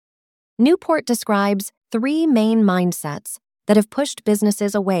Newport describes 3 main mindsets that have pushed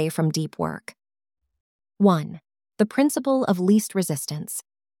businesses away from deep work. 1. The principle of least resistance.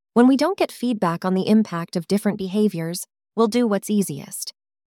 When we don't get feedback on the impact of different behaviors, we'll do what's easiest.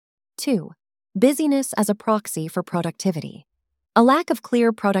 2. Busyness as a proxy for productivity. A lack of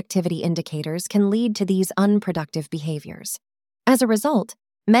clear productivity indicators can lead to these unproductive behaviors. As a result,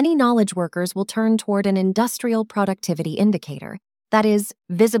 many knowledge workers will turn toward an industrial productivity indicator, that is,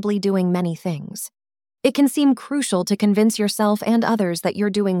 visibly doing many things. It can seem crucial to convince yourself and others that you're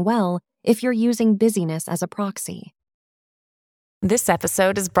doing well if you're using busyness as a proxy. This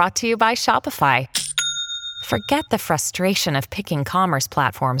episode is brought to you by Shopify. Forget the frustration of picking commerce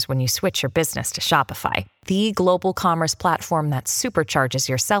platforms when you switch your business to Shopify, the global commerce platform that supercharges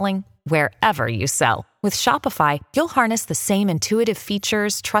your selling wherever you sell. With Shopify, you'll harness the same intuitive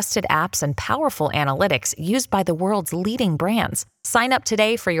features, trusted apps, and powerful analytics used by the world's leading brands. Sign up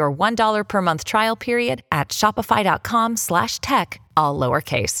today for your $1 per month trial period at shopify.com/tech, all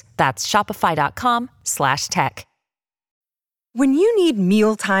lowercase. That's shopify.com/tech. When you need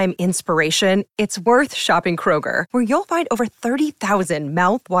mealtime inspiration, it's worth shopping Kroger, where you'll find over 30,000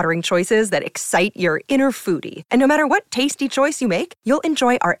 mouth-watering choices that excite your inner foodie. And no matter what tasty choice you make, you'll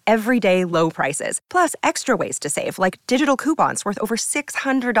enjoy our everyday low prices, plus extra ways to save, like digital coupons worth over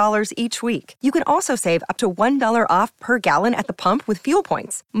 $600 each week. You can also save up to $1 off per gallon at the pump with fuel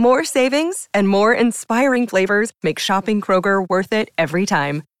points. More savings and more inspiring flavors make shopping Kroger worth it every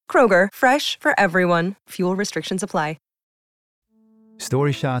time. Kroger, fresh for everyone. Fuel restrictions apply.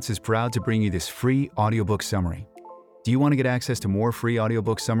 StoryShots is proud to bring you this free audiobook summary. Do you want to get access to more free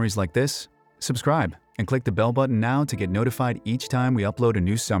audiobook summaries like this? Subscribe and click the bell button now to get notified each time we upload a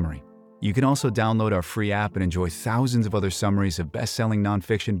new summary. You can also download our free app and enjoy thousands of other summaries of best-selling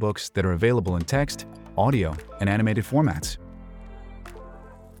nonfiction books that are available in text, audio, and animated formats.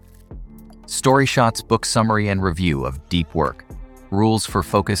 StoryShots book summary and review of Deep Work: Rules for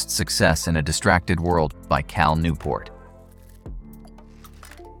Focused Success in a Distracted World by Cal Newport.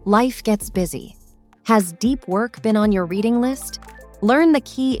 Life gets busy. Has deep work been on your reading list? Learn the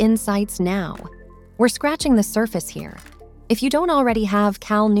key insights now. We're scratching the surface here. If you don't already have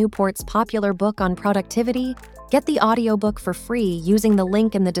Cal Newport's popular book on productivity, get the audiobook for free using the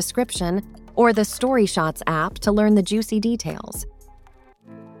link in the description or the StoryShots app to learn the juicy details.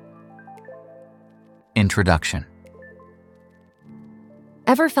 Introduction.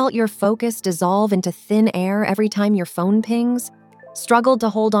 Ever felt your focus dissolve into thin air every time your phone pings? Struggled to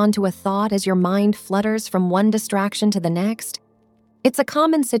hold on to a thought as your mind flutters from one distraction to the next? It's a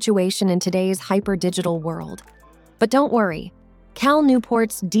common situation in today's hyper-digital world. But don't worry, Cal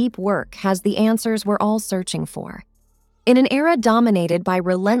Newport's Deep Work has the answers we're all searching for. In an era dominated by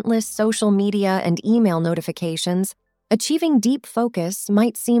relentless social media and email notifications, achieving deep focus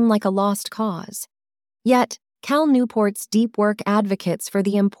might seem like a lost cause. Yet, Cal Newport's Deep Work advocates for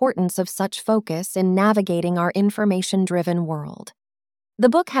the importance of such focus in navigating our information-driven world. The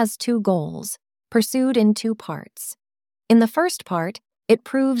book has 2 goals, pursued in 2 parts. In the first part, it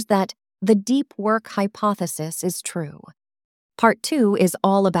proves that the deep work hypothesis is true. Part 2 is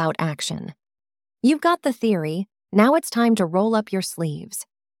all about action. You've got the theory, now it's time to roll up your sleeves.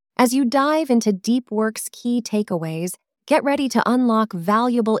 As you dive into Deep Work's key takeaways, get ready to unlock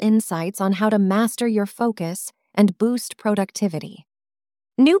valuable insights on how to master your focus and boost productivity.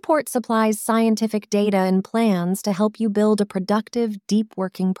 Newport supplies scientific data and plans to help you build a productive, deep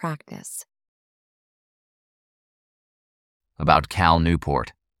working practice. About Cal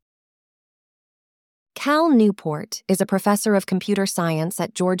Newport. Cal Newport is a professor of computer science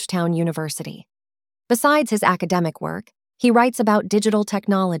at Georgetown University. Besides his academic work, he writes about digital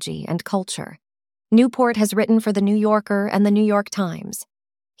technology and culture. Newport has written for The New Yorker and The New York Times.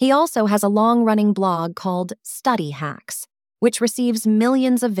 He also has a long-running blog called Study Hacks, which receives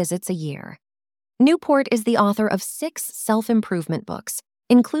millions of visits a year. Newport is the author of 6 self-improvement books,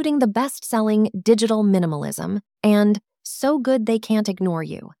 including the best-selling Digital Minimalism and So Good They Can't Ignore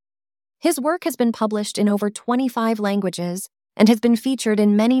You. His work has been published in over 25 languages and has been featured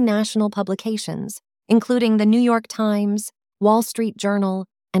in many national publications, including The New York Times, Wall Street Journal,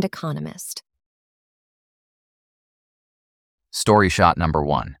 and Economist. Story shot number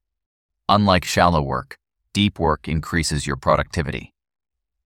 1. Unlike shallow work, deep work increases your productivity.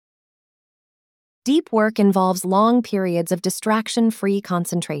 Deep work involves long periods of distraction-free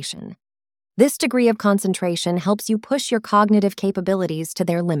concentration. This degree of concentration helps you push your cognitive capabilities to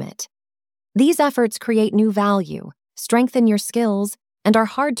their limit. These efforts create new value, strengthen your skills, and are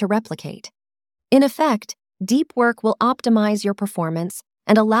hard to replicate. In effect, deep work will optimize your performance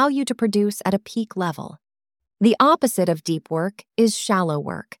and allow you to produce at a peak level. The opposite of deep work is shallow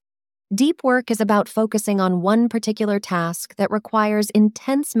work. Deep work is about focusing on one particular task that requires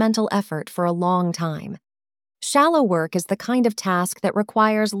intense mental effort for a long time. Shallow work is the kind of task that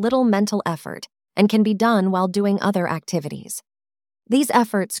requires little mental effort and can be done while doing other activities. These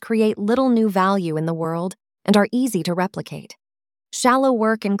efforts create little new value in the world and are easy to replicate. Shallow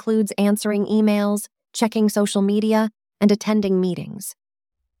work includes answering emails, checking social media, and attending meetings.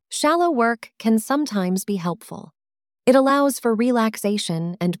 Shallow work can sometimes be helpful. It allows for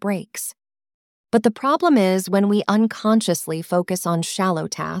relaxation and breaks. But the problem is when we unconsciously focus on shallow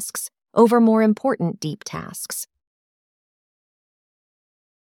tasks over more important deep tasks.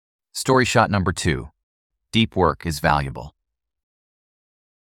 Story shot number 2. Deep work is valuable.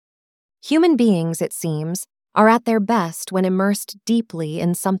 Human beings, it seems, are at their best when immersed deeply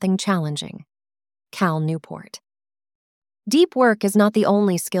in something challenging. Newport. Deep work is not the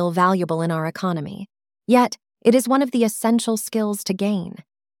only skill valuable in our economy, yet it is one of the essential skills to gain.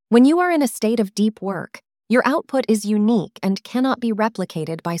 When you are in a state of deep work, your output is unique and cannot be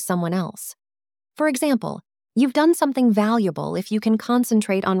replicated by someone else. For example, you've done something valuable if you can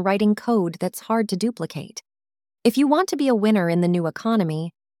concentrate on writing code that's hard to duplicate. If you want to be a winner in the new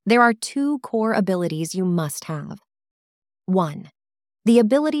economy, there are 2 core abilities you must have. 1. The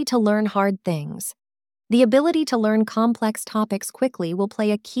ability to learn hard things. The ability to learn complex topics quickly will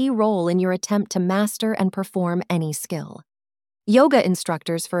play a key role in your attempt to master and perform any skill. Yoga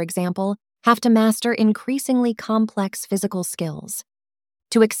instructors, for example, have to master increasingly complex physical skills.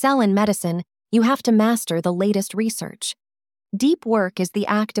 To excel in medicine, you have to master the latest research. Deep work is the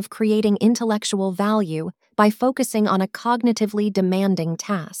act of creating intellectual value by focusing on a cognitively demanding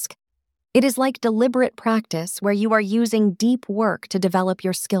task. It is like deliberate practice where you are using deep work to develop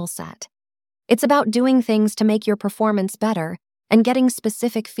your skill set. It's about doing things to make your performance better and getting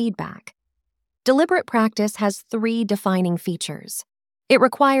specific feedback. Deliberate practice has 3 defining features. It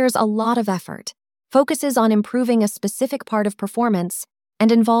requires a lot of effort, focuses on improving a specific part of performance,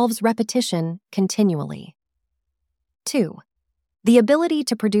 and involves repetition continually. 2. The ability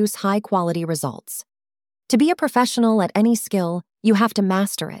to produce high-quality results. To be a professional at any skill, you have to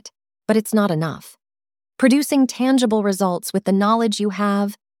master it, but it's not enough. Producing tangible results with the knowledge you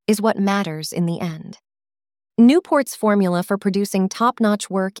have is what matters in the end. Newport's formula for producing top-notch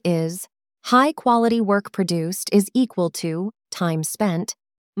work is high-quality work produced is equal to time spent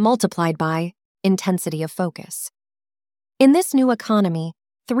multiplied by intensity of focus. In this new economy,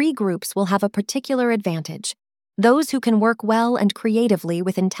 3 groups will have a particular advantage: those who can work well and creatively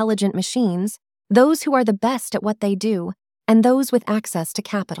with intelligent machines, those who are the best at what they do, and those with access to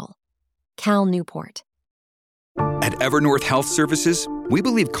capital. Newport. At Evernorth Health Services, we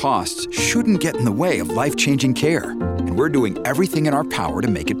believe costs shouldn't get in the way of life-changing care, and we're doing everything in our power to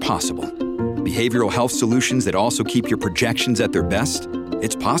make it possible. Behavioral health solutions that also keep your projections at their best?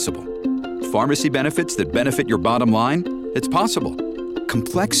 It's possible. Pharmacy benefits that benefit your bottom line? It's possible.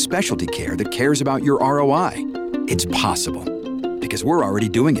 Complex specialty care that cares about your ROI? It's possible. Because we're already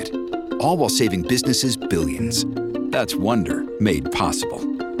doing it. All while saving businesses billions. That's Wonder made possible.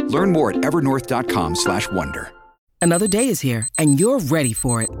 Learn more at evernorth.com/wonder. Another day is here, and you're ready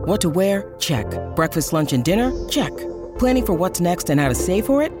for it. What to wear? Check. Breakfast, lunch, and dinner? Check. Planning for what's next and how to save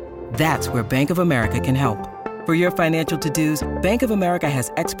for it? That's where Bank of America can help. For your financial to-dos, Bank of America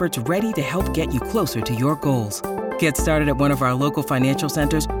has experts ready to help get you closer to your goals. Get started at one of our local financial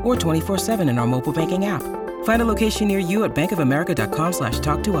centers or 24/7 in our mobile banking app. Find a location near you at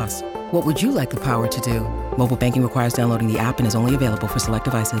bankofamerica.com/talktous. What would you like the power to do? Mobile banking requires downloading the app and is only available for select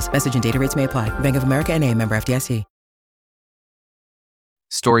devices. Message and data rates may apply. Bank of America N.A., member FDIC.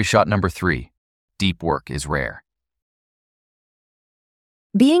 Story shot number 3. Deep work is rare.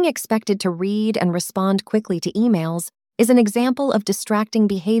 Being expected to read and respond quickly to emails is an example of distracting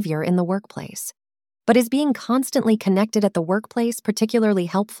behavior in the workplace. But is being constantly connected at the workplace particularly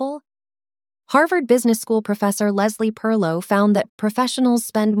helpful? Harvard Business School professor Leslie Perlow found that professionals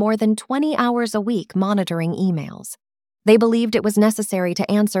spend more than 20 hours a week monitoring emails. They believed it was necessary to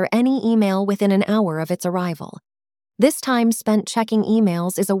answer any email within an hour of its arrival. This time spent checking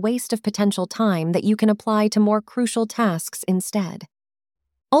emails is a waste of potential time that you can apply to more crucial tasks instead.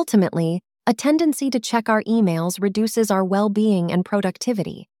 Ultimately, a tendency to check our emails reduces our well-being and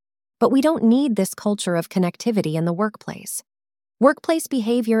productivity. But we don't need this culture of connectivity in the workplace. Workplace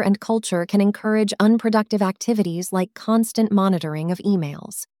behavior and culture can encourage unproductive activities like constant monitoring of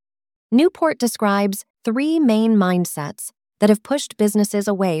emails. Newport describes 3 main mindsets that have pushed businesses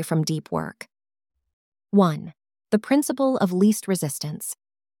away from deep work. 1. The principle of least resistance.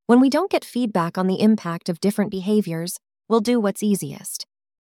 When we don't get feedback on the impact of different behaviors, we'll do what's easiest.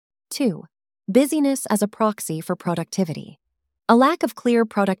 2. Busyness as a proxy for productivity. A lack of clear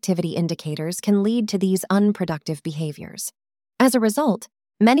productivity indicators can lead to these unproductive behaviors. As a result,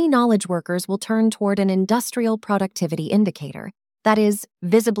 many knowledge workers will turn toward an industrial productivity indicator, that is,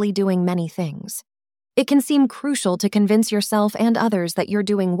 visibly doing many things. It can seem crucial to convince yourself and others that you're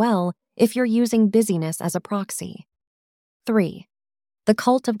doing well if you're using busyness as a proxy. 3. The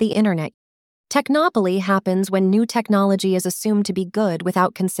cult of the internet. Technopoly happens when new technology is assumed to be good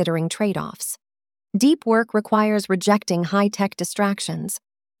without considering trade-offs. Deep work requires rejecting high-tech distractions,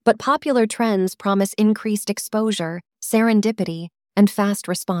 but popular trends promise increased exposure, serendipity, and fast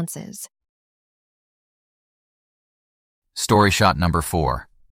responses. Story shot number 4.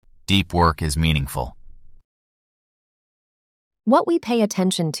 Deep work is meaningful. What we pay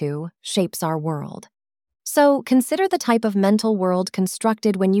attention to shapes our world. So, consider the type of mental world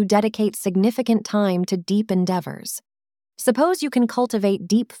constructed when you dedicate significant time to deep endeavors. Suppose you can cultivate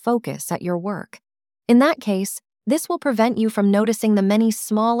deep focus at your work. In that case, this will prevent you from noticing the many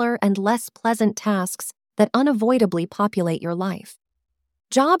smaller and less pleasant tasks that unavoidably populate your life.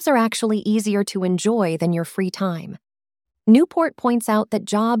 Jobs are actually easier to enjoy than your free time. Newport points out that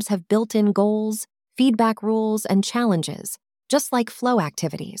jobs have built-in goals, feedback rules, and challenges, just like flow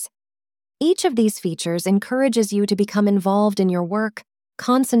activities. Each of these features encourages you to become involved in your work,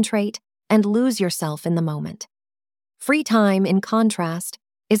 concentrate, and lose yourself in the moment. Free time, in contrast,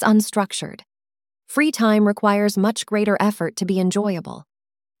 is unstructured. Free time requires much greater effort to be enjoyable.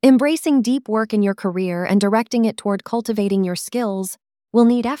 Embracing deep work in your career and directing it toward cultivating your skills will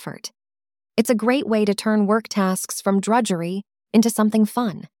need effort. It's a great way to turn work tasks from drudgery into something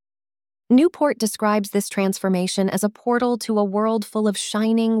fun. Newport describes this transformation as a portal to a world full of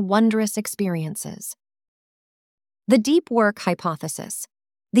shining, wondrous experiences. The deep work hypothesis.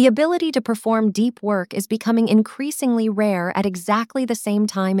 The ability to perform deep work is becoming increasingly rare at exactly the same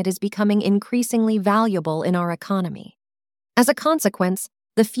time it is becoming increasingly valuable in our economy. As a consequence,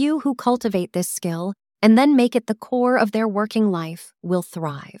 the few who cultivate this skill and then make it the core of their working life will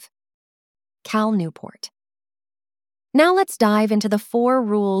thrive. Cal Newport. Now let's dive into the 4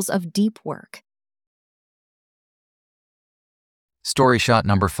 rules of deep work. Story shot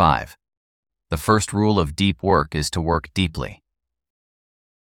number 5. The first rule of deep work is to work deeply.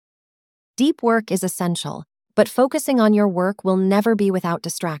 Deep work is essential, but focusing on your work will never be without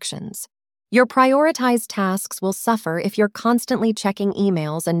distractions. Your prioritized tasks will suffer if you're constantly checking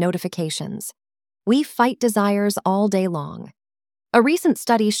emails and notifications. We fight desires all day long. A recent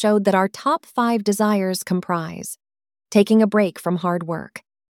study showed that our top 5 desires comprise taking a break from hard work,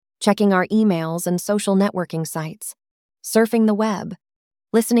 checking our emails and social networking sites, surfing the web,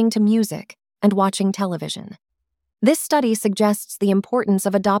 listening to music, and watching television. This study suggests the importance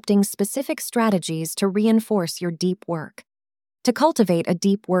of adopting specific strategies to reinforce your deep work. To cultivate a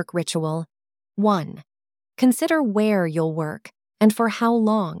deep work ritual, 1. Consider where you'll work and for how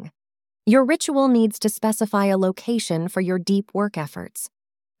long. Your ritual needs to specify a location for your deep work efforts.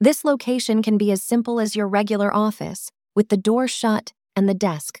 This location can be as simple as your regular office, with the door shut and the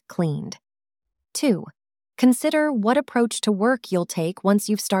desk cleaned. 2. Consider what approach to work you'll take once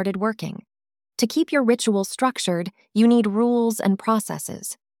you've started working. To keep your ritual structured, you need rules and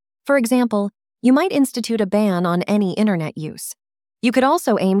processes. For example, you might institute a ban on any internet use. You could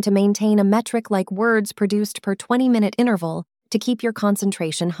also aim to maintain a metric like words produced per 20-minute interval to keep your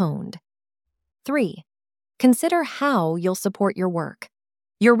concentration honed. 3. Consider how you'll support your work.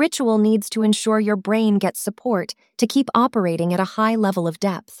 Your ritual needs to ensure your brain gets support to keep operating at a high level of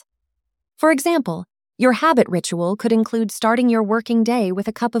depth. For example, your habit ritual could include starting your working day with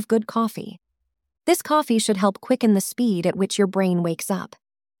a cup of good coffee. This coffee should help quicken the speed at which your brain wakes up.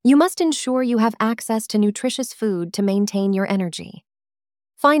 You must ensure you have access to nutritious food to maintain your energy.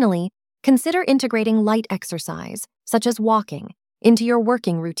 Finally, consider integrating light exercise, such as walking, into your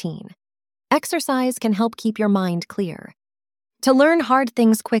working routine. Exercise can help keep your mind clear. To learn hard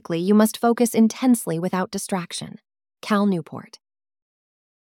things quickly, you must focus intensely without distraction. Cal Newport.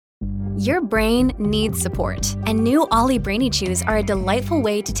 Your brain needs support, and new Ollie Brainy Chews are a delightful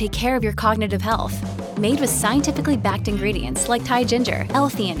way to take care of your cognitive health. Made with scientifically backed ingredients like Thai ginger,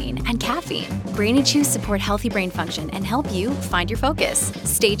 L-theanine, and caffeine, Brainy Chews support healthy brain function and help you find your focus,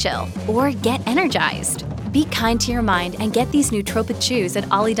 stay chill, or get energized. Be kind to your mind and get these nootropic chews at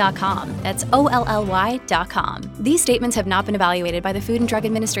ollie.com. That's OLLY.com. These statements have not been evaluated by the Food and Drug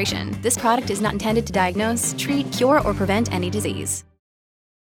Administration. This product is not intended to diagnose, treat, cure, or prevent any disease.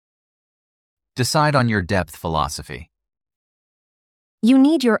 Decide on your depth philosophy. You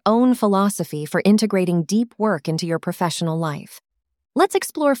need your own philosophy for integrating deep work into your professional life. Let's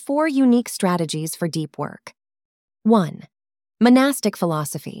explore 4 unique strategies for deep work. 1. Monastic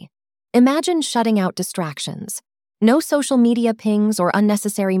philosophy. Imagine shutting out distractions. No social media pings or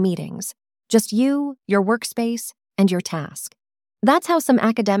unnecessary meetings. Just you, your workspace, and your task. That's how some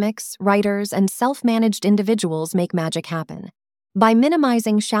academics, writers, and self-managed individuals make magic happen. By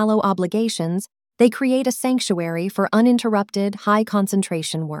minimizing shallow obligations, they create a sanctuary for uninterrupted,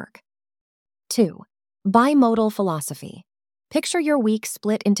 high-concentration work. 2. Bimodal philosophy. Picture your week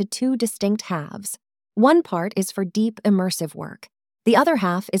split into two distinct halves. One part is for deep, immersive work. The other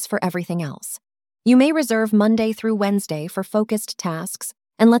half is for everything else. You may reserve Monday through Wednesday for focused tasks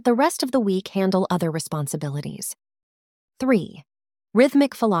and let the rest of the week handle other responsibilities. 3.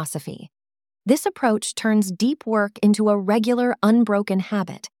 Rhythmic philosophy. This approach turns deep work into a regular, unbroken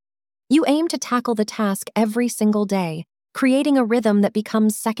habit. You aim to tackle the task every single day, creating a rhythm that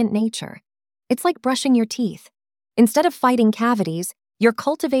becomes second nature. It's like brushing your teeth. Instead of fighting cavities, you're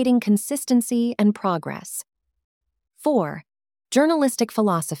cultivating consistency and progress. 4. Journalistic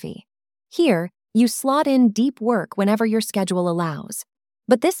philosophy. Here, you slot in deep work whenever your schedule allows.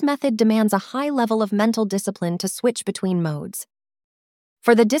 But this method demands a high level of mental discipline to switch between modes.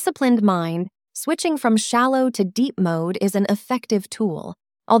 For the disciplined mind, switching from shallow to deep mode is an effective tool,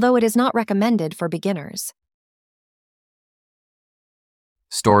 although it is not recommended for beginners.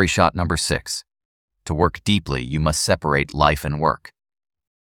 Story shot number 6. To work deeply, you must separate life and work.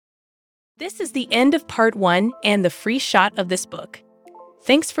 This is the end of part 1 and the free shot of this book.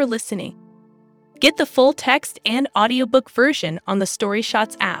 Thanks for listening. Get the full text and audiobook version on the Story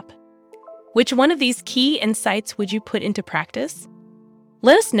Shots app. Which one of these key insights would you put into practice?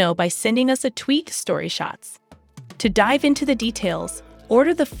 Let us know by sending us a tweet Story Shots. To dive into the details,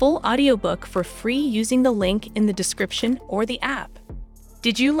 order the full audiobook for free using the link in the description or the app.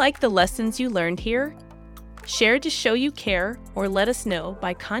 Did you like the lessons you learned here? Share to show you care or let us know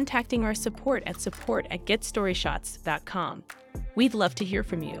by contacting our support at support@getstoryshots.com. We'd love to hear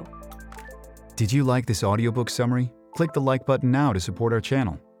from you. Did you like this audiobook summary? Click the like button now to support our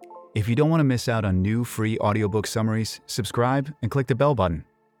channel. If you don't want to miss out on new free audiobook summaries, subscribe and click the bell button.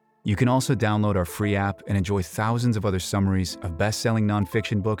 You can also download our free app and enjoy thousands of other summaries of best-selling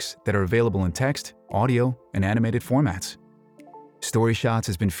nonfiction books that are available in text, audio, and animated formats. Story Shots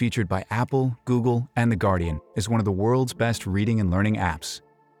has been featured by Apple, Google, and The Guardian as one of the world's best reading and learning apps.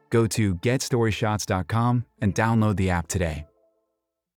 Go to getstoryshots.com and download the app today.